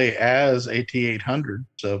can play as AT-800,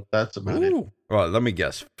 so that's about it. Well, let me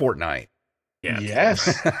guess, Fortnite. Yeah.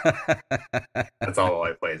 Yes. That's all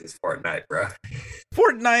I play is Fortnite, bro.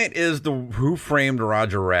 Fortnite is the Who Framed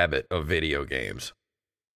Roger Rabbit of video games.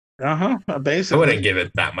 Basically. I wouldn't give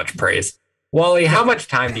it that much praise. Wally, how much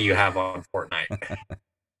time do you have on Fortnite?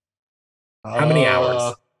 How many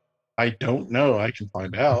hours? I don't know. I can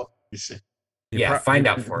find out. You see. Find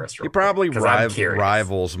out for us. He probably I'm curious.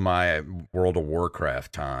 rivals my World of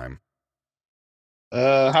Warcraft time.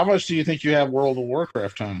 How much do you think you have World of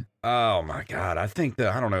Warcraft time? Oh my God. I think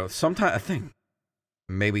I don't know. Sometime I think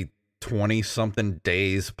maybe 20 something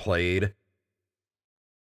days played.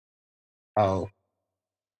 Oh,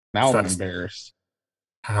 now So I'm that's- embarrassed.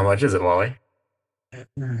 How much is it, Wally?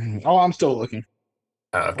 Oh, I'm still looking.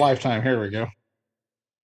 Oh, okay. Lifetime. Here we go.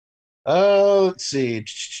 Let's see.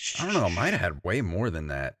 I don't know. I might have had way more than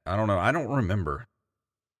that. I don't know. I don't remember.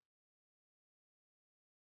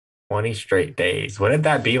 20 straight days. Wouldn't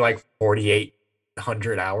that be like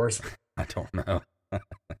 4,800 hours? I don't know. I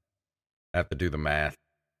have to do the math.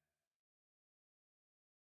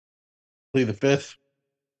 Lee the Fifth.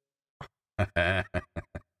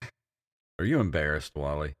 Are you embarrassed,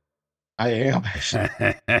 Wally? I am.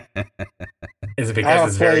 Is it because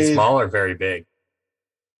it's very played- small or very big?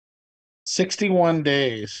 61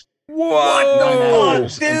 days. Whoa! 9 Oh,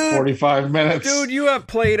 hours and dude. 45 minutes. Dude, you have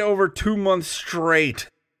played over 2 months straight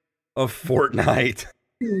of Fortnite.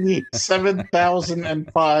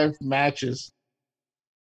 7,005 matches.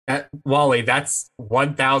 Wally, that's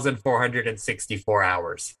 1,464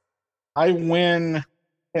 hours. I win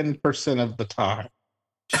 10% of the time.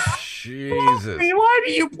 Jesus. Why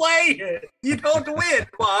do you play it? You don't win,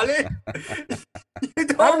 Wally. You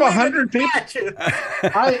don't Out of win 100 people, matches.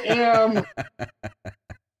 I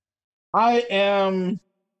am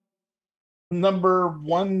number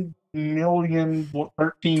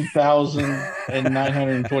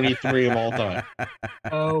 1,013,923 of all time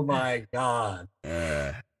Oh my god.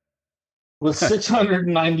 with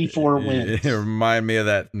 694 wins. You remind me of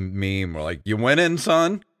that meme where like, you winning,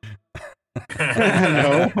 son?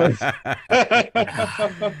 No.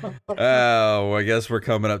 Oh, I guess we're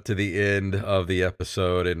coming up to the end of the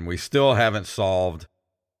episode, and we still haven't solved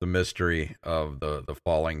the mystery of the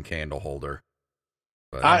falling candle holder.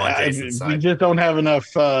 But, I'm on Jason's we side. just don't have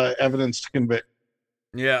enough evidence to convict.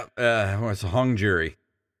 yeah, well, it's a hung jury.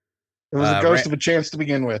 It was a ghost Ra- of a chance to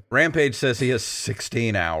begin with. Rampage says he has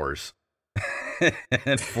 16 hours in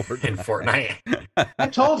In Fortnite. Fortnite. I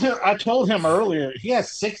told him earlier, he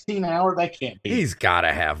has 16 hours. That can't be. He's got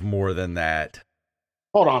to have more than that.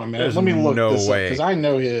 Hold on a minute. There's Let me look no this way. up because I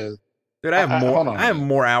know his. Dude, I have more. hold on a I have minute.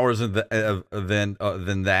 more hours than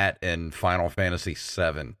that in Final Fantasy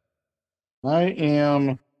VII. I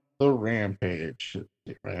am the Rampage.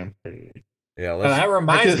 Rampage. Yeah, That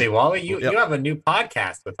reminds me, Wally, you Yep. have a new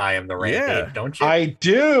podcast with I Am the Rampage, Yeah. don't you? I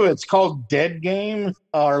do. It's called Dead Game.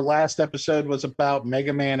 Our last episode was about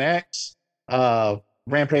Mega Man X.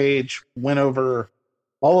 Rampage went over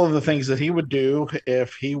all of the things that he would do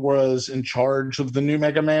if he was in charge of the new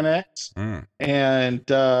Mega Man X. Mm.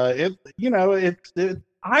 And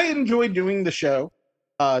I enjoy doing the show.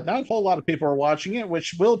 Not a whole lot of people are watching it,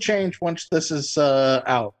 which will change once this is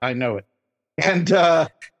out. I know it. And our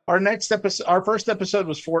first episode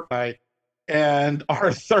was Fortnite, and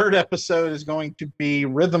our third episode is going to be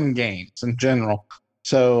rhythm games in general.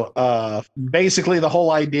 So basically, the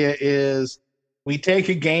whole idea is we take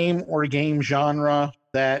a game or game genre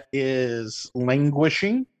that is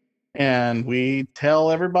languishing, and we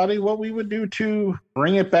tell everybody what we would do to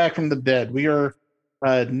bring it back from the dead. We are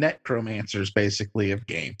necromancers, basically, of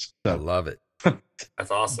games. I So love it.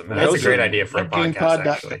 That's awesome. That's a great idea for a podcast, GamePod.com.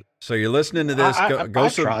 actually. So you're listening to this. Go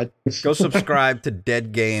tried. go subscribe to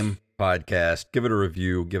Dead Game Podcast. Give it a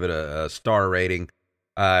review. Give it a star rating.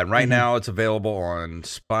 Right now, it's available on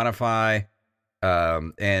Spotify.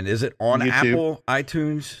 And is it on YouTube. Apple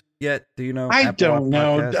iTunes yet? Do you know? I Apple don't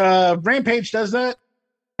know. Podcasts? Rampage does that.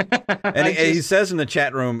 And he says in the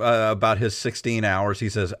chat room about his 16 hours, he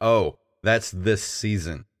says, "Oh, that's this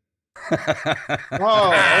season." Oh,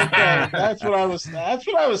 okay. That's what I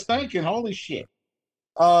was thinking. Holy shit.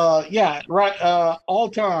 Yeah, right. All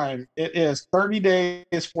time it is 30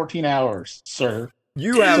 days, 14 hours, sir.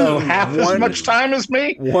 You have So half as much time as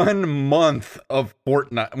me. 1 month of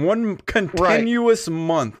Fortnite. One continuous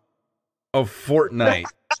month of Fortnite.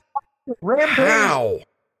 Rampage How?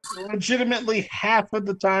 legitimately half of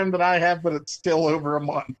the time that I have, but it's still over a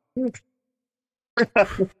month.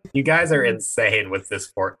 You guys are insane with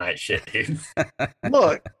this Fortnite shit, dude.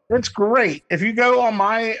 Look, it's great. If you go on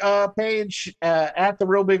my page at the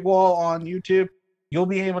Real Big Wall on YouTube, you'll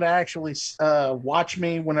be able to actually watch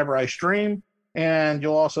me whenever I stream, and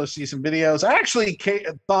you'll also see some videos. I actually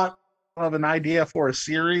thought of an idea for a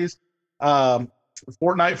series,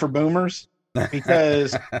 Fortnite for Boomers,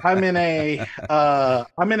 because I'm in a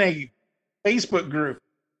Facebook group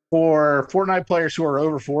for Fortnite players who are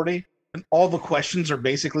over 40. And all the questions are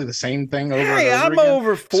basically the same thing over Hey, and over I'm again.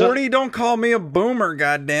 over 40. Don't call me a boomer,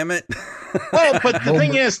 goddammit. Well, but the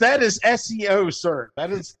thing is, that is SEO, sir.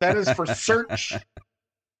 That is for search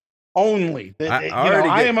only. I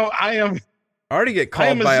already get I am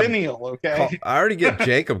called a by zennial, okay? I already get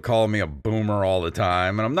Jacob calling me a boomer all the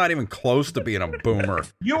time, and I'm not even close to being a boomer.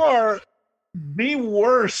 You are the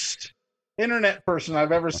worst internet person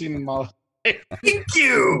I've ever seen in my life. Thank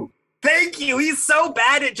you. He's so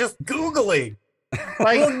bad at just Googling.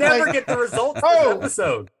 We'll never get the results of this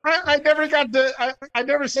episode. I never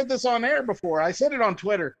said this on air before. I said it on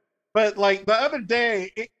Twitter. But like the other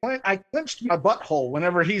day, I clenched my butthole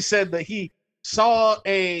whenever he said that he saw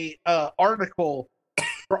a article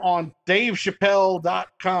on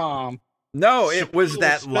DaveChappelle.com. No, it was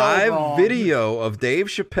that live video of Dave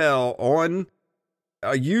Chappelle on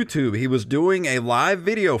YouTube. He was doing a live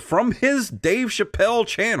video from his Dave Chappelle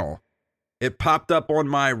channel. It popped up on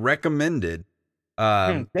my recommended.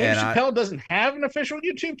 Dave Chappelle doesn't have an official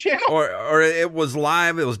YouTube channel? Or it was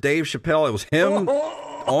live. It was Dave Chappelle. It was him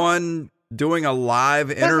on doing a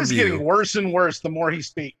live interview. This is getting worse and worse the more he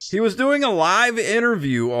speaks. He was doing a live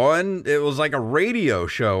interview on, it was like a radio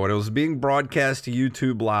show, and it was being broadcast to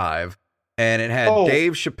YouTube Live, and it had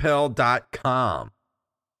DaveChappelle.com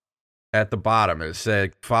at the bottom. It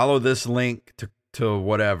said, follow this link to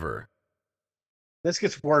whatever. This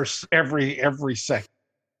gets worse every second.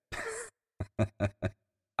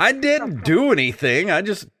 I didn't do anything. I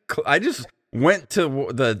just went to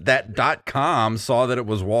that .com, saw that it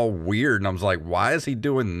was all weird, and I was like, why is he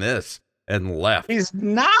doing this? And left. He's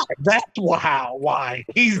not. That's why.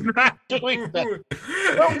 He's not doing that.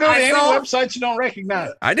 Don't go to any websites you don't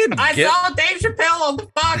recognize. I saw Dave Chappelle on the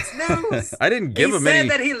Fox News. I didn't give him any. He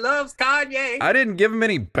said that he loves Kanye. I didn't give him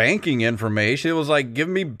any banking information. It was like, give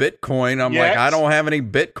me Bitcoin. I'm like, I don't have any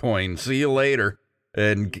Bitcoin. See you later.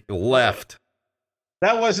 And left.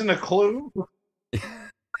 That wasn't a clue.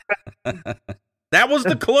 That was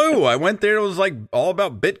the clue. I went there. It was like all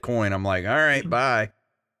about Bitcoin. I'm like, all right, bye.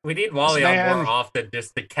 We need Wally on more often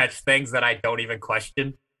just to catch things that I don't even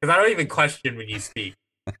question. Because I don't even question when you speak.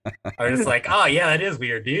 I'm just like, oh, yeah, that is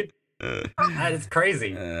weird, dude. That is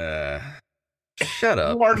crazy. Shut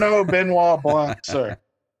up. You are no Benoit Blanc, sir.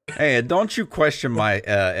 Hey, don't you question my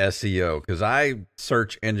SEO, because I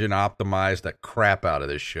search engine optimize the crap out of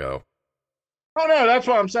this show. Oh, no, that's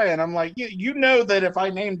what I'm saying. I'm like, you know that if I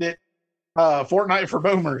named it Fortnite for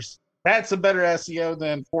Boomers, that's a better SEO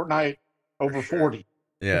than Fortnite over 40.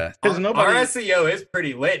 Yeah. Our SEO is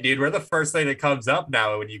pretty lit, dude. We're the first thing that comes up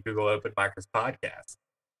now when you Google Open Micers podcast.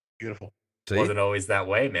 Beautiful. See? Wasn't always that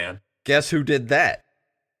way, man. Guess who did that?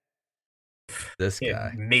 This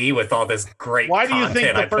guy. Me with all this great Why do you content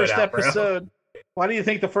think the I put first out, episode? Why do you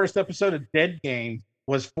think the first episode of Dead Game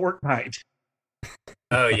was Fortnite?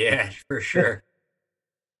 Oh yeah, for sure.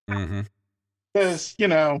 Mm-hmm. Because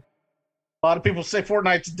a lot of people say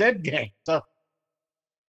Fortnite's a dead game. So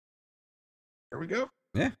here we go.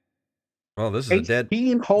 Yeah. Well, this is a dead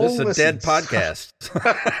podcast.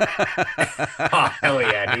 Oh, hell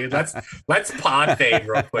yeah, dude. Let's pod fade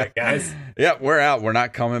real quick, guys. Yep, we're out. We're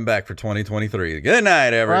not coming back for 2023. Good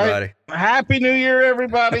night, everybody. Right. Happy New Year,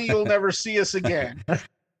 everybody. You'll never see us again.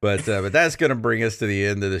 But that's going to bring us to the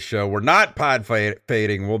end of the show. We're not pod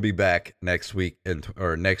fading. We'll be back next week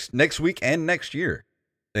next week and next year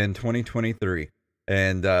in 2023.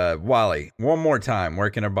 And Wally, one more time, where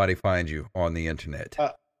can everybody find you on the internet?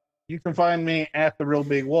 You can find me at The Real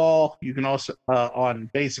Big Wall. You can also on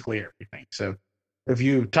basically everything. So if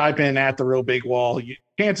you type in at The Real Big Wall,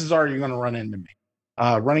 chances are you're going to run into me.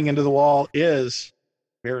 Running into the wall is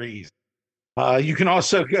very easy. You can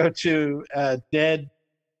also go to Dead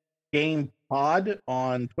Game Pod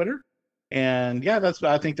on Twitter. And yeah,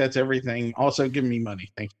 I think that's everything. Also, give me money.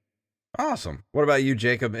 Thank you. Awesome. What about you,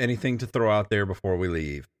 Jacob? Anything to throw out there before we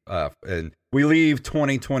leave? And we leave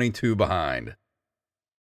 2022 behind.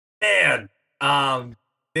 Man,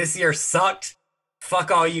 this year sucked.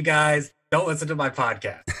 Fuck all you guys. Don't listen to my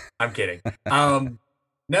podcast. I'm kidding.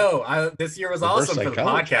 This year was awesome for the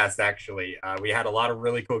podcast, actually. We had a lot of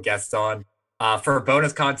really cool guests on. For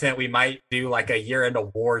bonus content, we might do like a year-end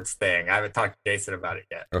awards thing. I haven't talked to Jason about it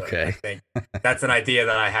yet. Okay. I think that's an idea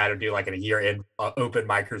that I had to do like a year-end Open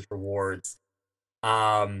Micers rewards.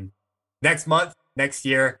 Next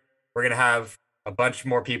year, we're going to have a bunch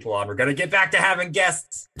more people on. We're going to get back to having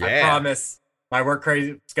guests. Yeah. I promise. My work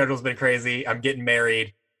schedule's been crazy. I'm getting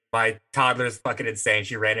married. My toddler's fucking insane.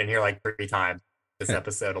 She ran in here like 3 times this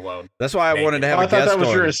episode alone. That's why I wanted to have a guest on. I thought that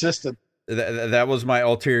was your assistant. That was my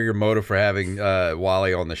ulterior motive for having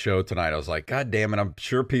Wally on the show tonight. I was like, God damn it, I'm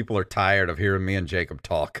sure people are tired of hearing me and Jacob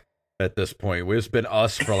talk at this point. It's been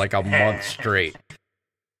us for like a month straight.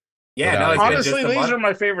 Yeah, honestly, these are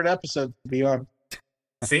my favorite episodes, to be honest.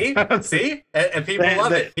 See, and people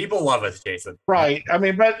love it. People love us, Jason. Right. I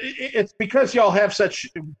mean, but it's because y'all have such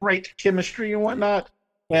great chemistry and whatnot.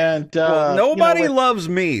 And nobody loves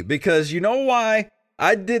me because you know why?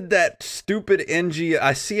 I did that stupid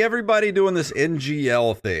I see everybody doing this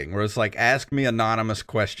NGL thing where it's like, ask me anonymous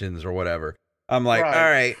questions or whatever. I'm like, all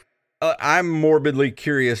right, I'm morbidly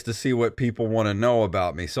curious to see what people want to know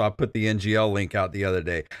about me. So I put the NGL link out the other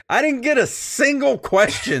day. I didn't get a single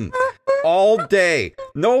question all day.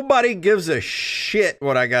 Nobody gives a shit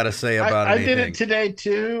what I got to say about anything. I did it today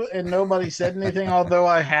too, and nobody said anything, although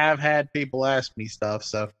I have had people ask me stuff.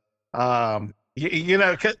 So,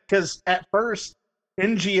 because at first,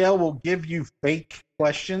 NGL will give you fake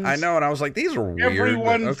questions. I know, and I was like, these are weird.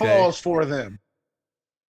 Everyone falls for them.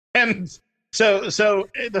 And so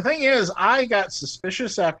the thing is, I got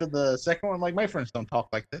suspicious after the second one. Like, my friends don't talk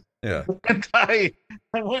like this. Yeah. And I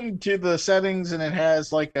went into the settings, and it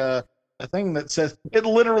has like a thing that says, it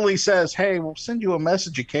literally says, hey, we'll send you a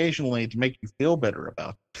message occasionally to make you feel better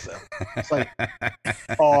about yourself. It's like,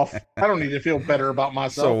 off. I don't need to feel better about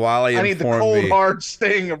myself. So Wally I need the cold, hard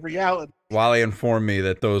sting of reality. Wally informed me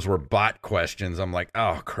that those were bot questions. I'm like,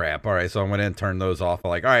 oh, crap. All right. So I went in and turned those off. I'm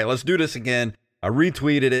like, all right, let's do this again. I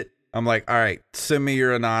retweeted it. I'm like, all right, send me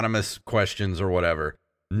your anonymous questions or whatever.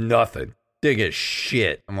 Nothing. Dig a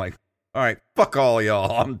shit. I'm like, all right, fuck all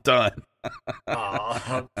y'all. I'm done.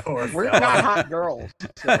 Oh, poor We're not hot girls.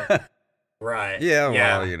 So. Right. Yeah,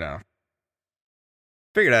 well,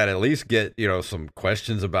 figured I'd at least get, some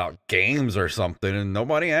questions about games or something, and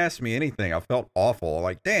nobody asked me anything. I felt awful.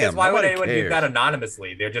 Like, damn, why would anyone do that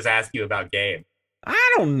anonymously? They'll just ask you about game.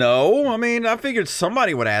 I don't know. I mean, I figured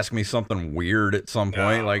somebody would ask me something weird at some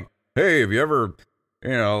point. Like, hey, have you ever,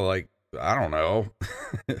 I don't know.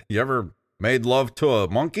 You ever made love to a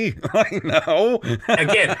monkey? Like, no.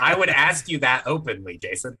 Again, I would ask you that openly,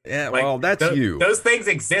 Jason. Yeah, well, that's you. Those things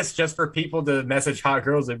exist just for people to message hot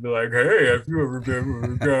girls and be like, hey, have you ever been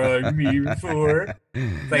with a girl like me before?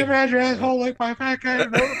 Like, never had your asshole like my fat guy.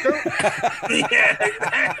 Yeah,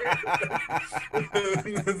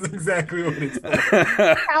 exactly. That's exactly what it's for.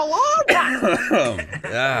 How long?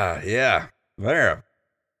 Yeah. There.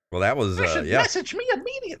 Well, that was, message me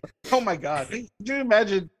immediately. Oh, my God. Could you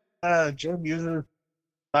imagine Joe Muser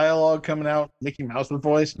dialogue coming out, Mickey Mouse with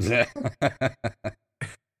voice?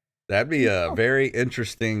 That'd be a very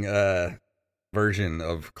interesting version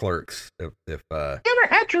of Clerks. If you ever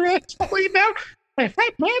had your ass laid down by a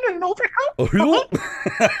fat man in an overcoat?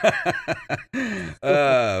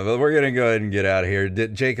 But we're gonna go ahead and get out of here.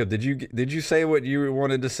 Jacob, did you say what you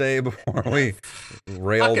wanted to say before we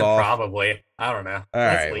railed off? Probably. I don't know. All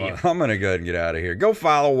right, well, I'm gonna go ahead and get out of here. Go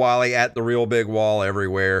follow Wally at The Real Big Wall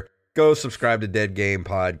everywhere. Go subscribe to Dead Game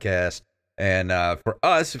Podcast. And for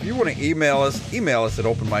us, if you want to email us at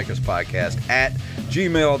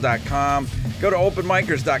openmikerspodcast@gmail.com. Go to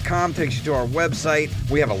openmikers.com, takes you to our website.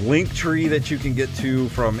 We have a link tree that you can get to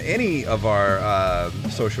from any of our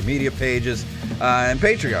social media pages. And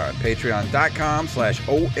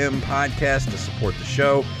patreon.com/OM Podcast to support the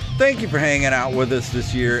show. Thank you for hanging out with us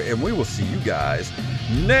this year, and we will see you guys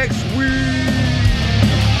next week.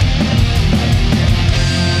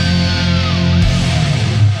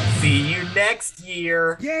 See you next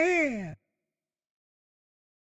year. Yeah.